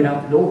hard to get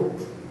out the door.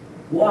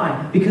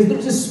 Why? Because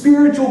there's a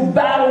spiritual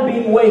battle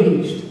being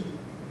waged.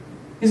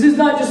 This is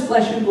not just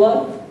flesh and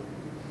blood.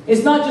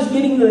 It's not just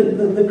getting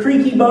the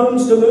creaky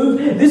bones to move.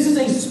 This is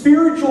a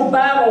spiritual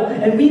battle,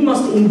 and we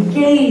must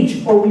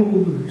engage or we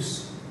will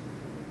lose.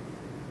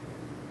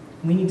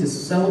 We need to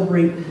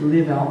celebrate,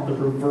 live out the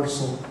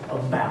reversal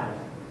of battle.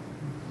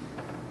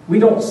 We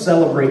don't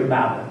celebrate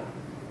battle.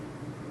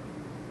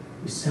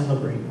 We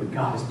celebrate what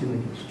God is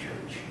doing in his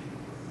church.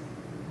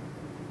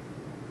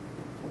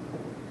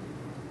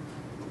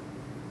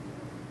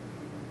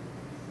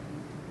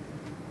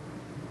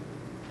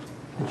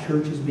 The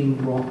church is being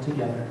brought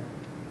together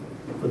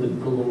for the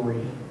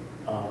glory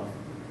of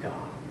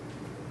God.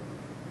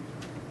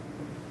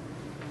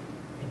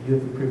 And you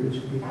have the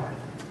privilege to be part of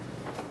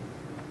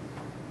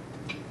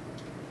it.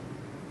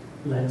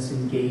 Let us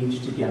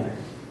engage together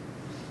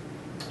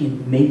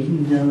in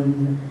making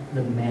known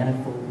the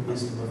manifold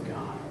wisdom of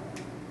God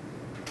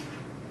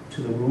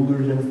to the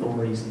rulers and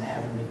authorities in the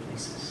heavenly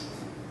places.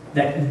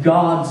 That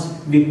God's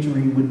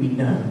victory would be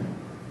known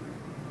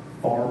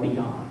far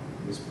beyond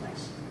this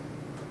place.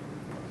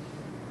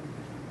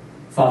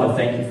 Father,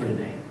 thank you for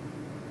today.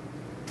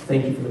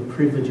 Thank you for the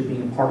privilege of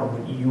being a part of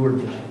what you are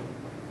doing.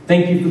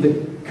 Thank you for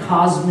the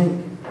cosmic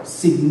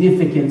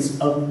significance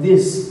of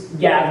this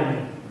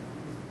gathering.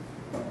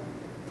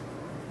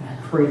 And I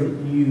pray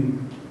that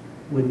you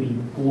would be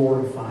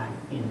glorified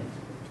in it.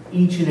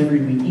 Each and every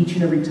week, each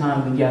and every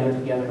time we gather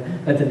together,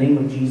 that the name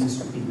of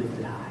Jesus would be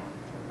lifted high.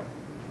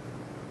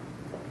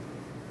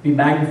 Be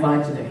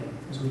magnified today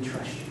as we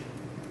trust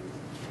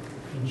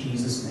you. In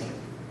Jesus' name,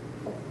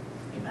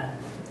 amen.